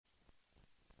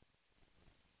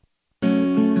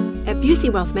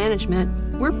Busey Wealth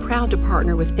Management, we're proud to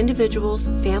partner with individuals,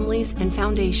 families, and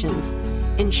foundations,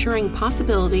 ensuring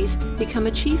possibilities become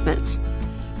achievements.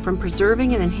 From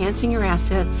preserving and enhancing your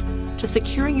assets to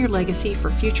securing your legacy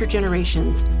for future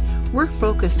generations, we're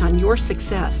focused on your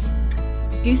success.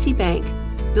 Busey Bank,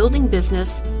 building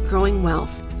business, growing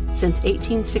wealth. Since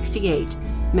 1868,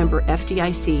 member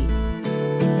FDIC.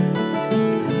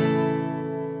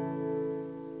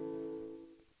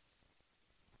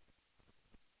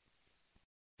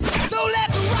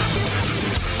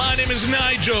 My name is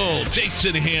Nigel.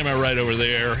 Jason Hammer right over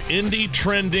there. Indy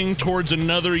trending towards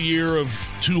another year of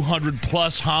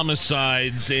 200-plus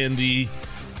homicides, and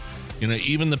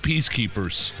even the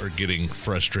peacekeepers are getting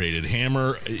frustrated.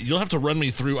 Hammer, you'll have to run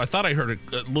me through. I thought I heard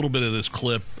a little bit of this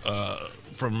clip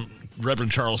from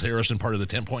Reverend Charles Harrison, part of the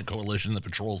 10-Point Coalition that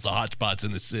patrols the hotspots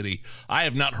in the city. I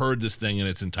have not heard this thing in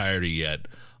its entirety yet,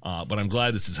 but I'm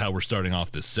glad this is how we're starting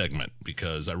off this segment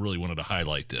because I really wanted to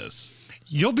highlight this.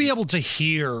 You'll be able to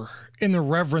hear in the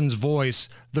Reverend's voice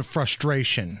the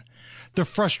frustration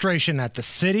at the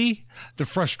city, the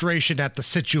frustration at the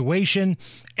situation,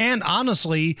 and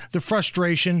honestly, the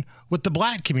frustration with the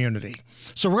black community.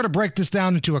 So we're going to break this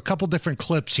down into a couple different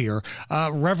clips here.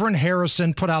 Reverend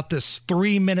Harrison put out this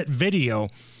 3-minute video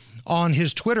on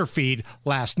his Twitter feed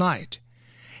last night.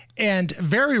 And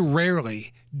very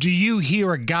rarely do you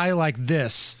hear a guy like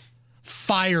this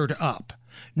fired up.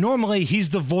 Normally, he's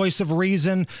the voice of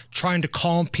reason, trying to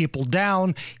calm people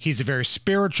down. He's a very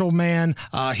spiritual man.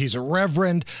 He's a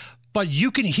reverend. But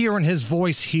you can hear in his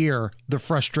voice here the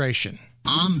frustration.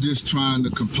 I'm just trying to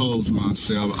compose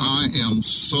myself. I am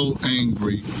so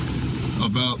angry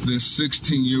about this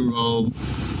 16-year-old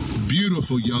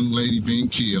beautiful young lady being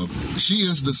killed. She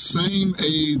is the same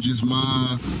age as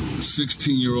my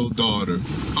 16-year-old daughter.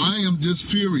 I am just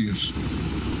furious.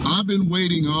 I've been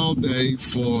waiting all day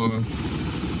for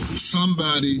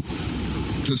somebody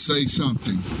to say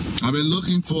something. I've been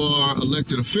looking for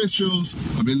elected officials.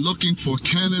 I've been looking for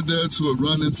candidates who are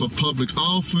running for public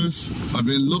office. I've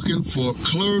been looking for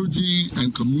clergy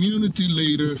and community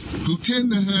leaders who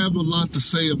tend to have a lot to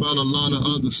say about a lot of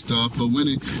other stuff. But when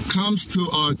it comes to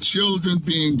our children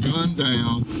being gunned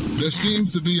down, there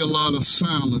seems to be a lot of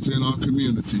silence in our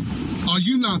community. Are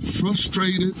you not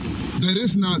frustrated that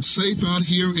it's not safe out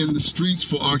here in the streets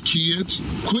for our kids?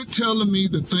 Quit telling me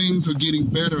that things are getting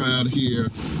better out here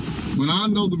when I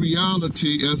know the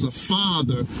reality as a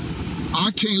father.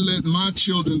 I can't let my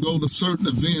children go to certain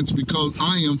events because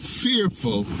I am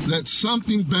fearful that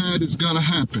something bad is going to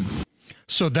happen.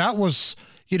 So that was,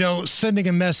 sending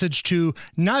a message to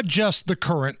not just the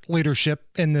current leadership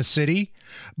in the city,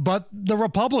 but the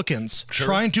Republicans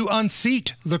trying to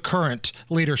unseat the current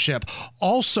leadership.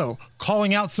 Also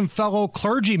calling out some fellow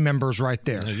clergy members right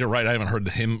there. You're right. I haven't heard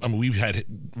him. I mean, we've had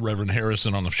Reverend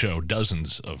Harrison on the show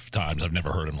dozens of times. I've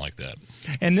never heard him like that.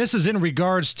 And this is in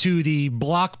regards to the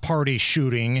block party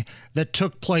shooting that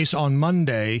took place on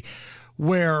Monday,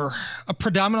 where a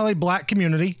predominantly black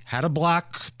community had a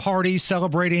block party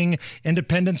celebrating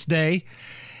Independence Day,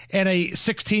 and a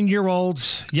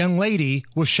 16-year-old young lady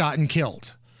was shot and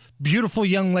killed. Beautiful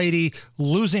young lady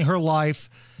losing her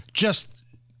life. Just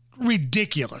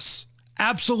ridiculous.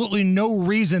 Absolutely no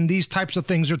reason these types of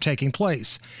things are taking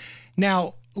place.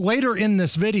 Now, later in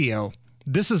this video,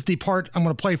 this is the part I'm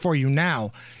going to play for you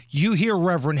now. You hear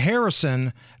Reverend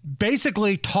Harrison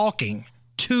basically talking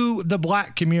to the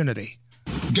black community.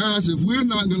 Guys, if we're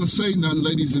not going to say nothing,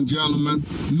 ladies and gentlemen,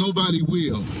 nobody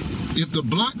will. If the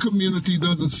black community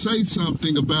doesn't say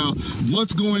something about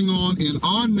what's going on in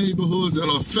our neighborhoods that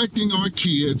are affecting our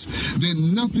kids,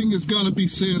 then nothing is going to be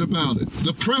said about it.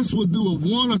 The press will do a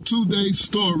 1 or 2 day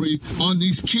story on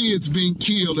these kids being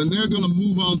killed, and they're going to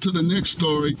move on to the next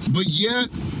story. But yet,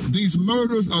 these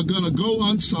murders are going to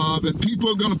go unsolved, and people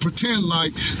are going to pretend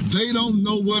like they don't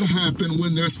know what happened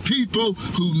when there's people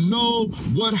who know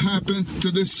what happened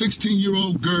to this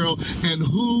 16-year-old girl and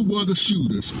who were the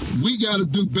shooters. We got to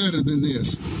do better than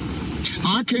this.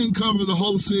 I can't cover the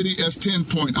whole city as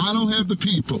 10-Point. I don't have the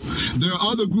people. There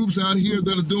are other groups out here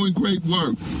that are doing great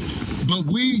work. But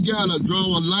we got to draw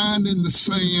a line in the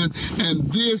sand,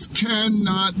 and this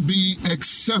cannot be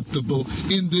acceptable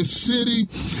in this city.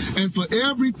 And for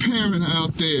every parent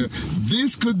out there,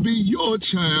 this could be your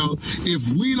child.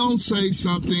 If we don't say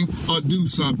something or do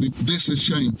something, this is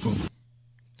shameful.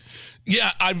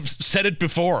 Yeah, I've said it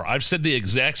before. I've said the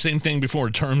exact same thing before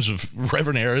in terms of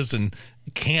Reverend Harrison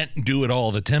can't do it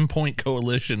all. The 10-Point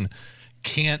Coalition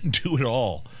can't do it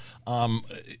all.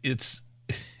 It's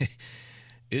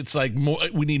like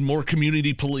we need more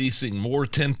community policing, more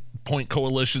 10-Point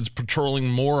Coalitions patrolling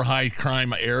more high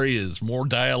crime areas, more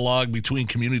dialogue between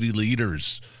community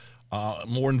leaders.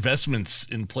 more investments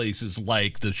in places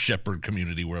like the Shepherd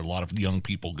community where a lot of young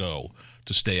people go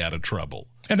to stay out of trouble.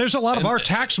 And there's a lot of our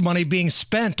tax money being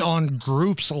spent on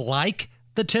groups like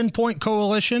the 10-Point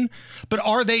Coalition, but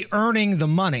are they earning the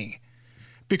money?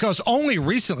 Because only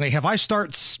recently have I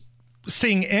started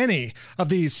seeing any of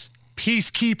these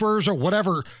peacekeepers or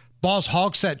whatever Boss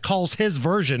Hogsett calls his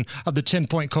version of the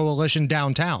 10-Point Coalition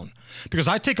downtown. Because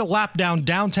I take a lap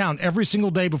downtown every single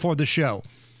day before the show.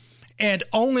 And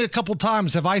only a couple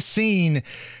times have I seen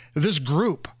this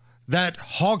group that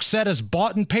Hogsett has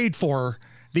bought and paid for,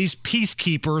 these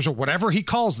peacekeepers or whatever he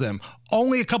calls them.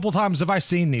 Only a couple times have I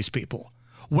seen these people.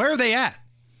 Where are they at?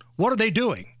 What are they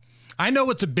doing? I know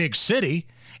it's a big city,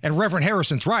 and Reverend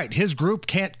Harrison's right. His group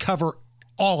can't cover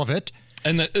all of it.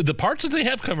 And the parts that they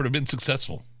have covered have been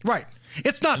successful. Right.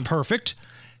 It's not perfect.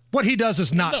 What he does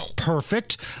is not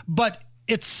perfect, but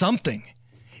it's something.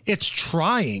 It's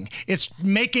trying. It's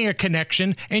making a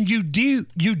connection, and you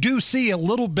do see a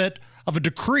little bit of a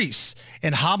decrease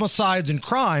in homicides and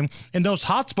crime in those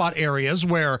hotspot areas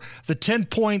where the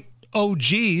 10-Point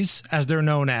OGs, as they're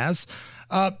known as,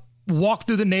 walk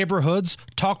through the neighborhoods,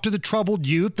 talk to the troubled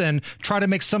youth, and try to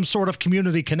make some sort of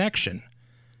community connection.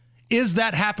 Is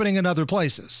that happening in other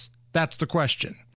places? That's the question.